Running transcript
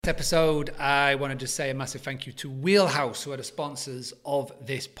Episode, I want to just say a massive thank you to Wheelhouse, who are the sponsors of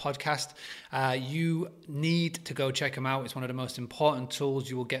this podcast. You need to go check them out. It's one of the most important tools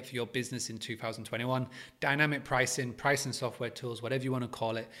you will get for your business in 2021. Dynamic pricing software tools, whatever you want to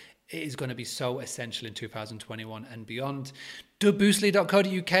call it, it is going to be so essential in 2021 and beyond.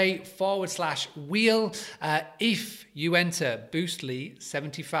 Boostly.co.uk/wheel. If you enter Boostly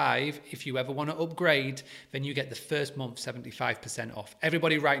 75, if you ever want to upgrade, then you get the first month 75% off.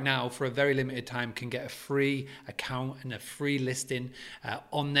 Everybody right now, for a very limited time, can get a free account and a free listing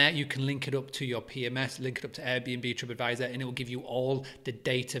on there. You can link it up to your PMS, link it up to Airbnb, TripAdvisor, and it will give you all the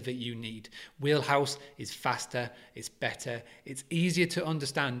data that you need. Wheelhouse is faster, it's better, it's easier to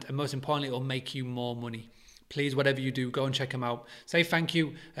understand, and most importantly, it will make you more money. Please, whatever you do, go and check them out. Say thank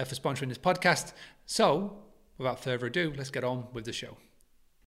you for sponsoring this podcast. So, without further ado, let's get on with the show.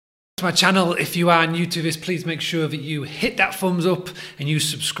 To my channel, if you are new to this, please make sure that you hit that thumbs up and you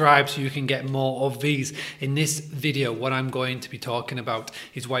subscribe so you can get more of these. In this video, what I'm going to be talking about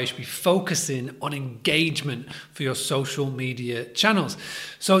is why you should be focusing on engagement for your social media channels.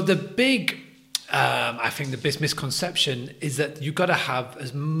 So the big I think the biggest misconception is that you've got to have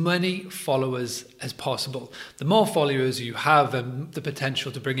as many followers as possible. The more followers you have, the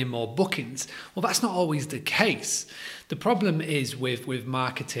potential to bring in more bookings. Well, that's not always the case. The problem is with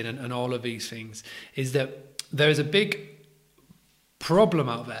marketing and all of these things is that there is a big problem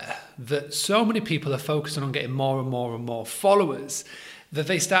out there that so many people are focusing on getting more and more and more followers that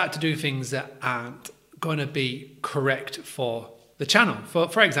they start to do things that aren't going to be correct for the channel.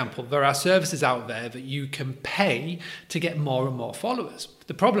 For example, there are services out there that you can pay to get more and more followers.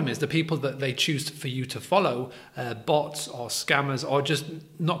 The problem is the people that they choose for you to follow, bots or scammers, or just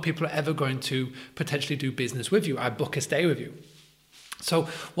not people are ever going to potentially do business with you. I book a stay with you. So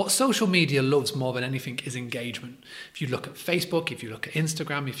what social media loves more than anything is engagement. If you look at Facebook, if you look at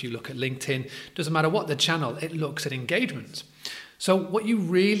Instagram, if you look at LinkedIn, doesn't matter what the channel, it looks at engagement. So what you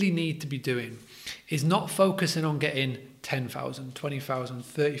really need to be doing is not focusing on getting 10,000, 20,000,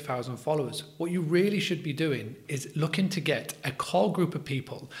 30,000 followers. What you really should be doing is looking to get a core group of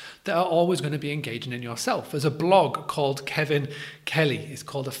people that are always going to be engaging in yourself. There's a blog called Kevin Kelly. It's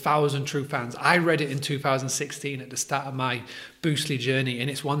called 1,000 True Fans. I read it in 2016 at the start of my Boostly journey, and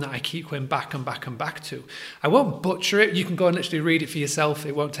it's one that I keep going back and back and back to. I won't butcher it. You can go and literally read it for yourself.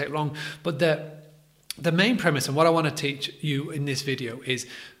 It won't take long. But the main premise and what I want to teach you in this video is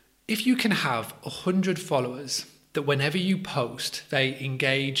if you can have 100 followers that whenever you post, they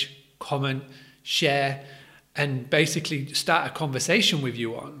engage, comment, share, and basically start a conversation with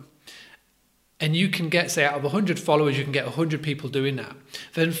you on, and you can get, say, out of 100 followers, you can get 100 people doing that,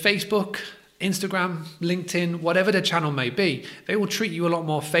 then Facebook, Instagram, LinkedIn, whatever the channel may be, they will treat you a lot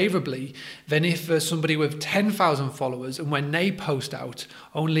more favorably than if there's somebody with 10,000 followers and when they post out,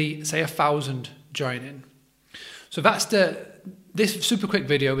 only, say, 1,000 join in. So this super quick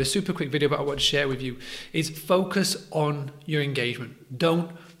video that I want to share with you is focus on your engagement.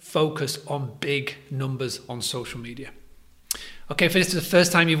 Don't focus on big numbers on social media. Okay, if this is the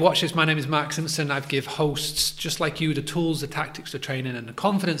first time you've watched this, my name is Mark Simpson. I give hosts just like you the tools, the tactics, the training, and the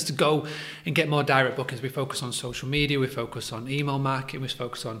confidence to go and get more direct bookings. We focus on social media, we focus on email marketing, we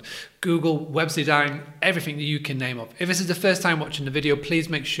focus on Google, web design, everything that you can name of. If this is the first time watching the video, please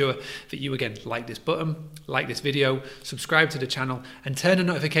make sure that you, again, like this button, like this video, subscribe to the channel, and turn the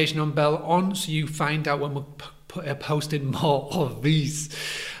notification bell on so you find out when we're posting more of these.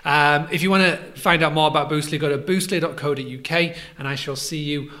 If you want to find out more about Boostly, go to boostly.co.uk, and I shall see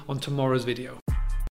you on tomorrow's video.